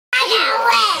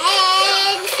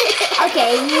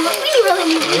Okay, we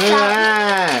really need to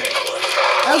stop.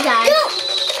 Oh god.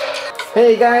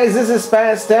 Hey guys, this is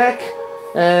Spaztech,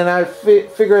 and I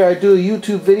figured I'd do a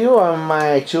YouTube video on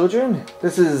my children.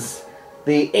 This is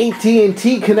the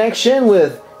AT&T connection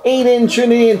with Aiden,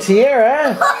 Trinity, and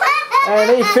Tiara, and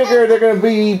they figure they're gonna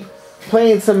be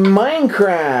playing some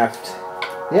Minecraft.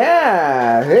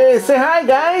 Yeah. Hey, say hi,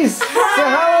 guys. Say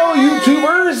hello,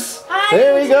 YouTubers. Hi.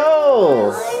 There we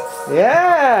go.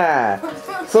 Yeah.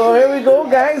 So here we go,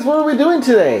 guys. What are we doing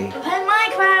today? Playing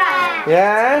Minecraft.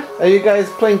 Yeah? Are you guys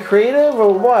playing creative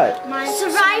or what?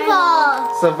 Survival.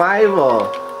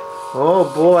 Survival. Oh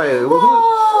boy.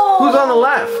 Who's on the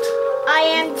left? I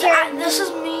am Tiara. This is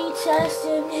me,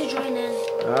 Justin, who's joining.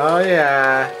 Oh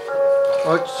yeah.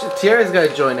 Oh, Tiara's got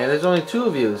to join in. There's only two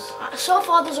of you. So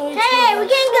far, there's only two. Hey, we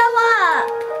can go up.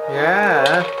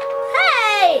 Yeah.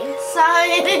 Hey.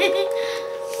 Sorry.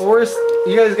 Well,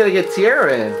 you guys got to get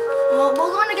Tiara in. Well,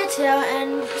 we're going to get Tiara,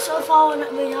 and so far we're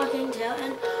not getting Tiara,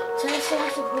 and Tiara still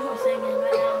has to put her thing in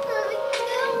right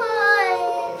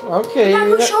now. Okay. Yeah,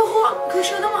 can we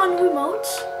show them on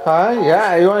remotes? Huh?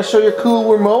 Yeah. You want to show your cool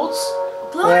remotes?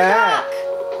 Glow in the dark.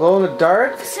 Glow in the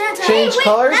dark. Santa. Change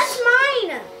colors. That's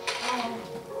mine.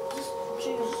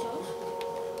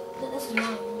 This is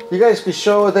mine. You guys could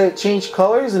show that it changed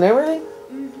colors and everything?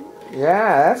 Mm-hmm.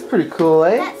 Yeah, that's pretty cool,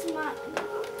 eh? That's mine.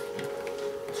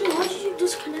 So why did you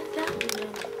disconnect that?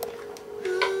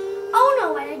 Oh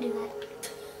no, why did I do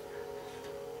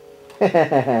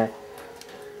that?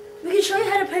 We can show you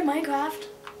how to play Minecraft.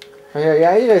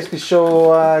 Yeah, you guys could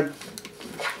show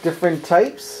different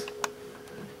types.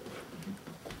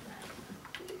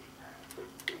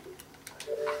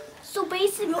 So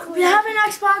basically, we have an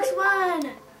Xbox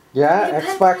One. Yeah,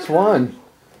 Xbox One.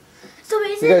 So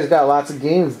basically, you guys got lots of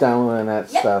games downloading that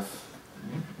stuff.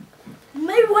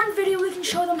 Maybe one video we can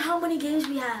show them how many games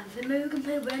we have, and maybe we can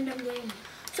play a random game.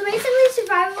 So basically,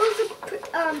 survival is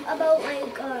about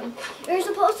like you're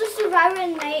supposed to survive at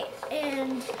night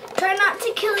and try not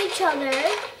to kill each other,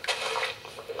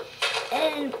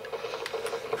 and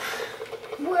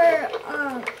we're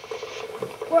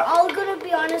all gonna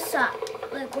be on a side.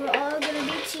 Like, we're all gonna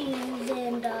be teams,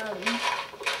 and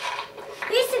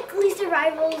basically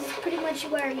survival is pretty much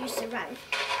where you survive.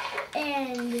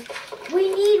 And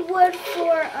we need wood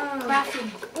for crafting.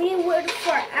 We need wood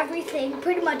for everything,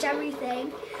 pretty much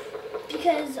everything,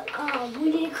 because we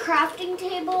need a crafting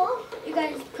table. You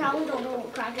guys probably don't know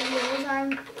what crafting tables are,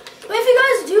 but if you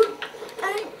guys do,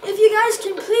 and if you guys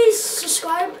can please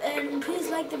subscribe and please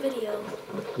like the video.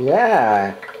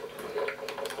 Yeah.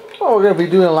 Well, we're going to be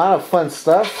doing a lot of fun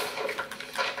stuff.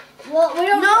 Well, we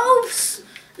don't know.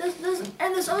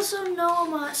 There's also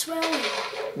no swearing.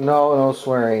 No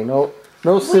swearing.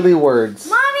 No silly words.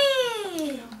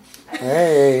 Mommy!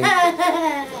 Hey.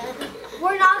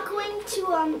 We're not going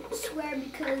to swear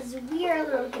because we are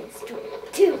little kids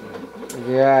too.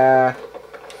 Yeah.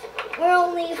 We're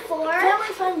only 4.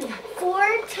 Family friendly.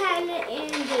 4, 10, and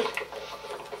 8.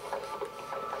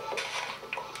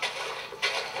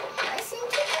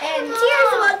 And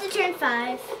Tiara's about to turn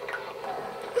 5.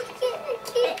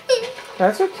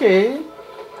 That's okay.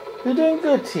 You're doing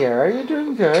good, Tiara. You're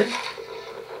doing good.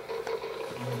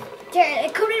 Tiara,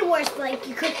 it could be worse, but like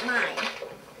you couldn't mind.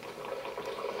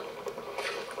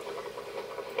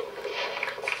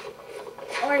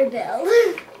 Or Bill.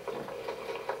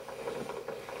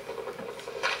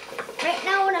 Right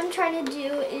now what I'm trying to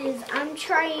do is I'm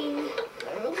trying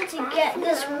to get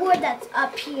this wood that's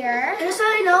up here. Just so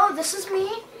you know, this is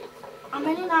me. I'm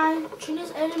 89,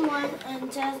 Trina's 81, and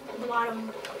Tess at the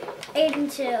bottom. 8 and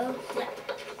 2. Yeah.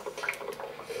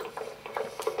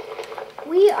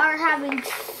 We are having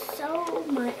so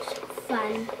much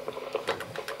fun.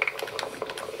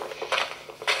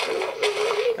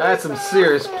 That's some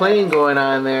serious playing going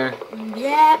on there.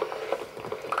 Yep.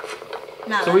 So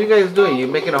what are you guys doing? You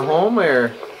making a home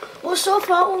or? Well, so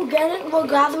far we're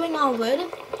gathering our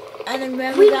wood, and then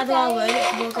when we gather our wood,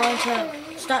 we're going to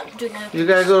start doing it. You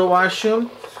gotta go to the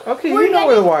washroom? Okay, you know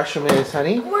where the washroom is,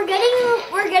 honey. We're getting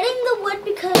the wood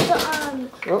because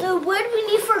the wood we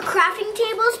need for crafting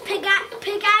tables, pickaxe,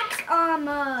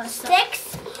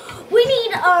 sticks. We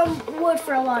need wood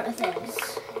for a lot of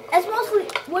things. It's mostly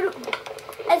wood.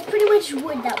 It's pretty much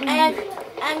wood that we need.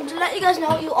 And to let you guys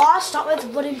know, you all start with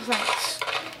wooden planks.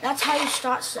 That's how you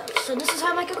start stuff. So this is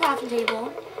how I make a crafting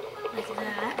table, like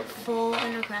that, full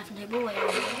in a crafting table.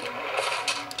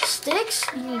 Sticks,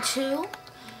 you need 2,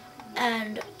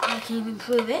 and I can even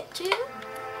prove it to you.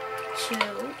 2.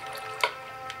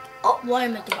 Oh, 1 to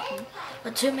make the button,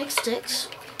 but 2 make sticks.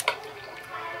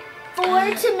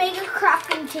 4 to make a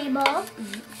crafting table.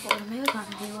 4 to make a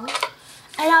crafting table.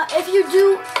 And if you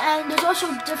do, and there's also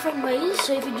different ways.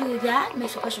 So if you do that, it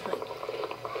makes a pressure plate.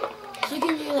 So you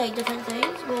can do like different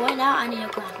things. But right now, I need a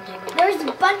crafting table. There's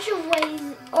a bunch of ways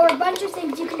or a bunch of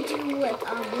things you can do with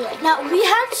wood. Now we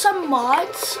had some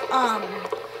mods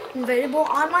available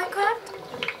on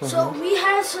Minecraft. So we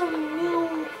had some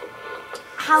new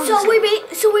houses.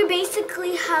 So we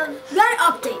basically have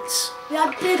updates. We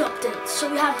have big updates. So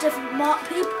we have different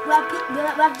people. We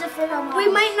have different. we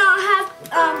might not have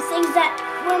things that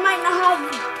we might not have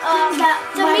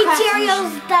the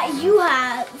materials that you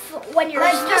have when you're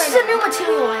Like starting. this is a new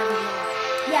material I have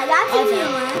here. Yeah, that's a new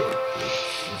one.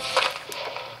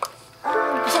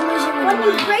 For some reason When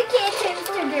you break it, it turns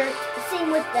to dirt. Same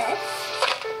with this.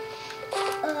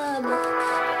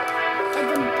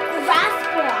 It's a grass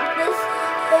block.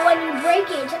 But when you break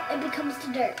it, it becomes to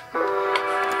dirt.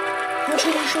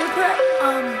 Should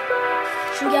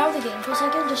we get out of the game for a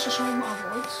second just to show them our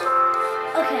boards?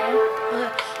 Okay.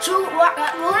 So we're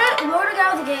gonna get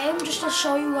out of the game just to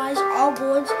show you guys our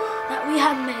boards that we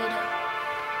have made.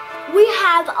 We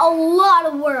have a lot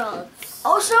of worlds.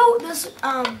 Also, this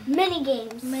Mini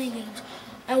games.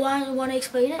 And want to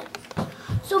explain it?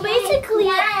 So basically,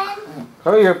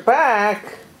 Oh, you're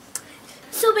back.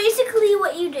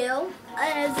 what you do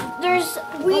is there's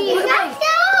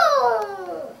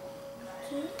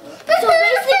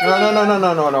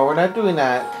No, we're not doing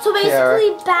that. So Tiara.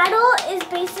 basically, battle is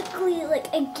basically like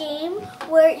a game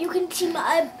where you can team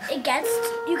up against.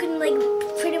 You can like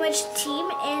pretty much team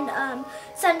and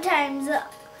sometimes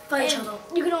Fight each other.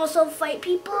 you can also fight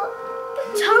people.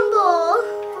 Tumble,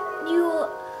 you.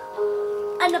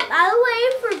 And by the way,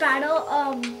 for battle,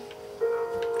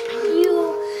 you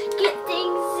get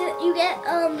things. You get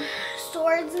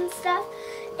swords and stuff,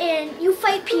 and you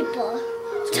fight people.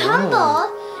 Tumble,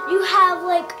 you have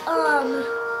like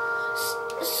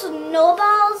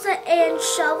snowballs and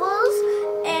shovels,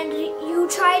 and you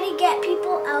try to get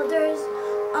people out. There's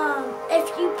if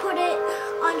you put it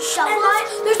on shovels,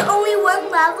 there's only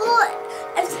one level.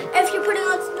 If you're putting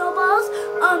on snowballs,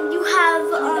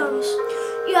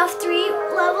 you have 3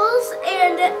 levels,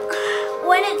 and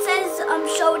when it says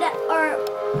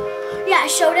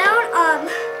showdown,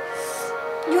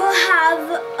 you'll have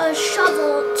a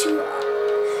shovel to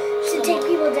take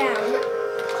people down.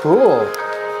 Cool.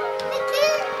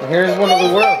 Here's one of the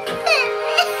worlds.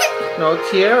 No,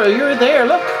 Tiara, you're there.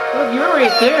 Look, you're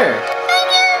right there.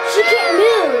 She can't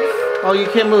move. Oh, you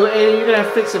can't move. Hey, you're gonna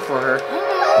have to fix it for her.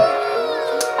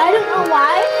 I don't know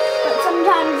why, but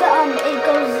sometimes it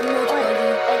goes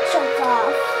it shuts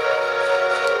off.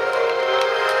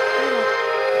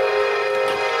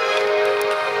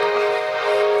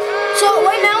 So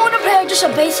right now we're gonna play just a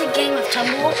basic game of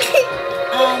Tumble.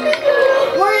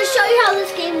 We're going to show you how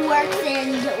this game works,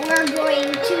 and we're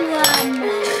going to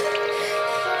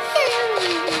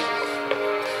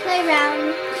play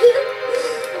around.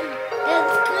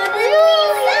 It's gonna be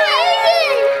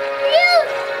exciting.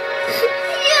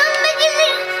 You're making me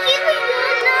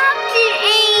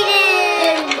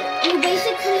and you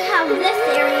basically have this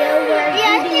area where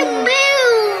you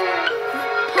move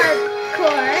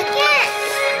parkour.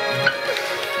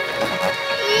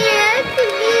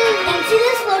 And see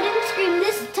this loading screen?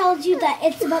 This tells you that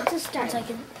it's about to start.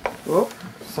 Oh,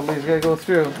 somebody's gotta go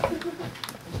through.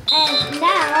 And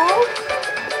now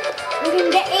we can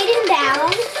get Aiden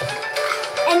down.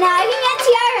 And now I can get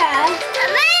Tiara.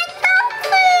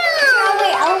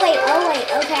 I'll wait,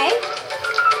 okay?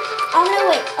 I'm gonna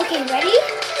wait. Okay, ready?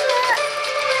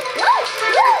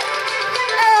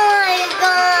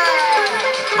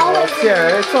 I'll wait. Tiara,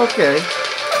 it's okay.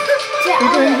 Yeah,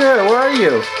 You're doing good. Where are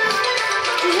you?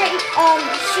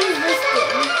 She's listed.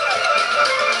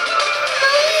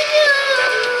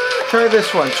 Try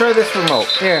this one. Try this remote.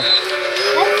 Here. That's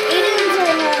Aiden's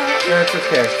remote. That's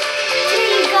okay.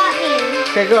 Here, you got me.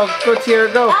 Okay, go, Tiara,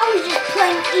 go. I was just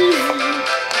playing easy.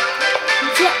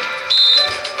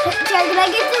 Tiara, can I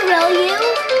get to real you?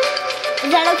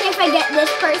 Is that okay if I get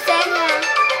this person?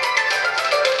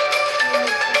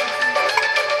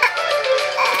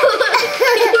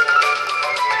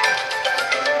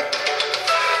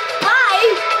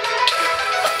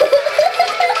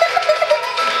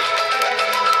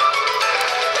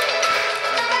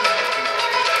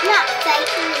 Yeah.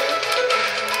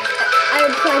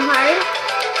 Playing hard?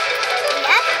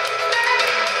 Yep.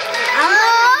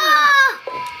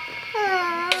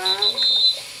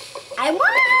 I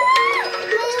want to.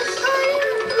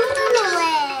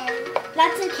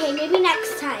 That's okay. Maybe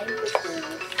next time.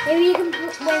 Maybe you can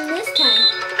win this time.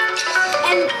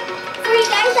 And for you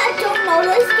guys that don't know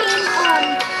this game,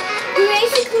 we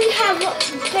basically have a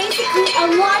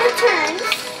lot of turns,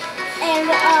 and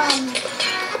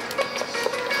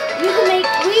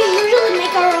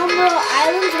little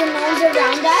islands when no one's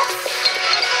around us.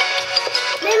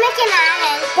 We make an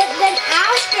island. But then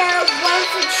after, once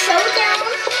it's showdown,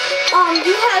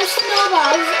 you have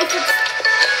snowballs if it's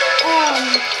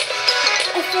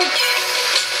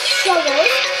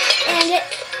shovels, and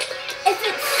if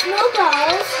it's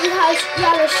snowballs, you have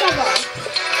a shovel.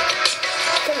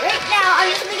 So right now, I'm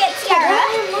just gonna get Tiara,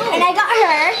 and I got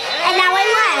her, and now I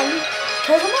won.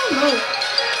 Where's my remote?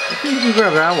 I think you can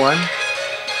grab that one.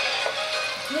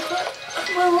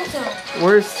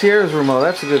 Where's Tiara's remote?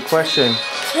 That's a good question.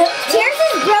 Tiara's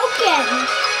is broken.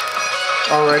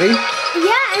 Already?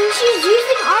 Yeah, and she's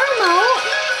using our remote.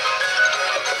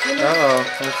 Uh-oh,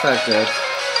 that's not good.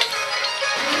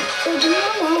 So do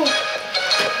your remote.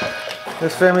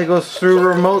 This family goes through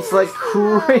remotes like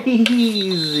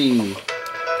crazy.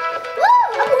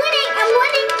 I'm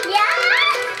winning, yeah!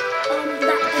 Can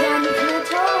I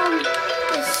tell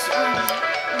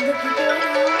the people right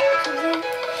now something?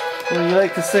 What do you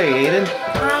like to say, Aiden?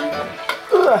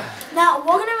 Now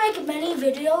we're gonna make many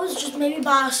videos, just maybe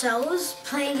by ourselves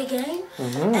playing a game.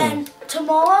 And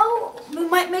tomorrow we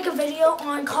might make a video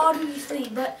on Call of Duty 3,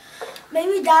 but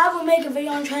maybe Dad will make a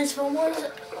video on Transformers.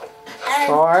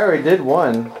 And Oh, I already did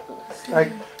one.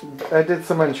 I did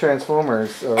some on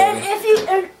Transformers. And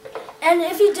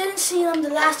if you didn't see the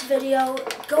last video,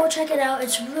 go check it out.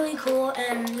 It's really cool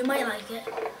and you might like it.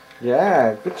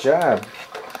 Yeah, good job.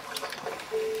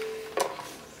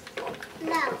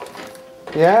 No.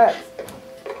 Yeah,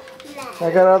 No.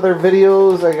 I got other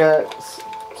videos. I got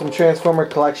some Transformer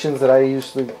collections that I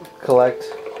usually collect,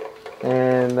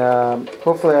 and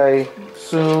hopefully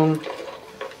soon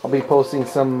I'll be posting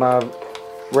some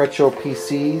retro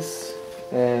PCs,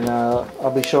 and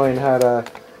I'll be showing how to,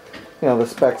 the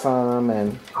specs on them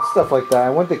and stuff like that,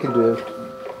 and what they can do.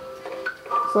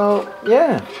 So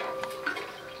yeah,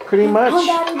 pretty much.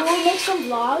 Dad, will we make some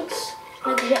vlogs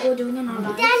like what we're doing in our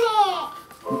lives? Done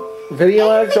it.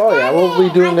 Video ads? Oh yeah, we'll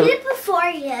be doing I did it before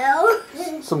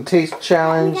you. some taste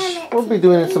challenge. We'll be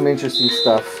doing some interesting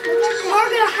stuff. We're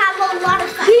gonna have a lot of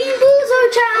fun. Bean Boozler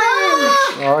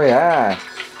challenge! Oh yeah,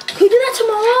 Can we do that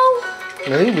tomorrow?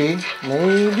 maybe.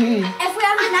 If we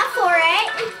have enough for it.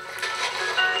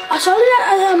 I saw that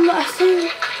I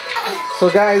think. So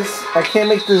guys, I can't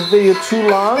make this video too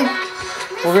long.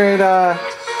 We're gonna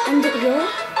End it here.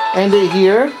 end it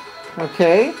here.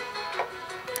 Okay.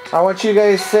 I want you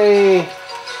guys to say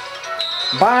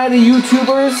bye to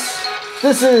YouTubers.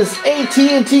 This is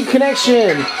at&t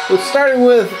Connection. We're starting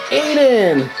with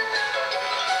Aiden,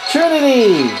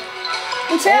 Trinity,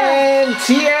 and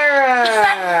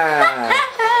Tiara.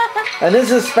 And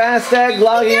this is Fast Egg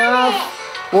logging off.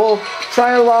 We'll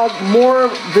try to log more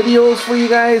videos for you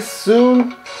guys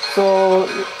soon. So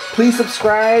please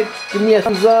subscribe, give me a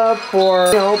thumbs up,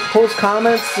 or post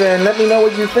comments and let me know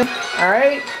what you think.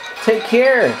 Alright? Take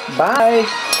care. Bye.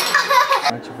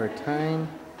 Much of our time.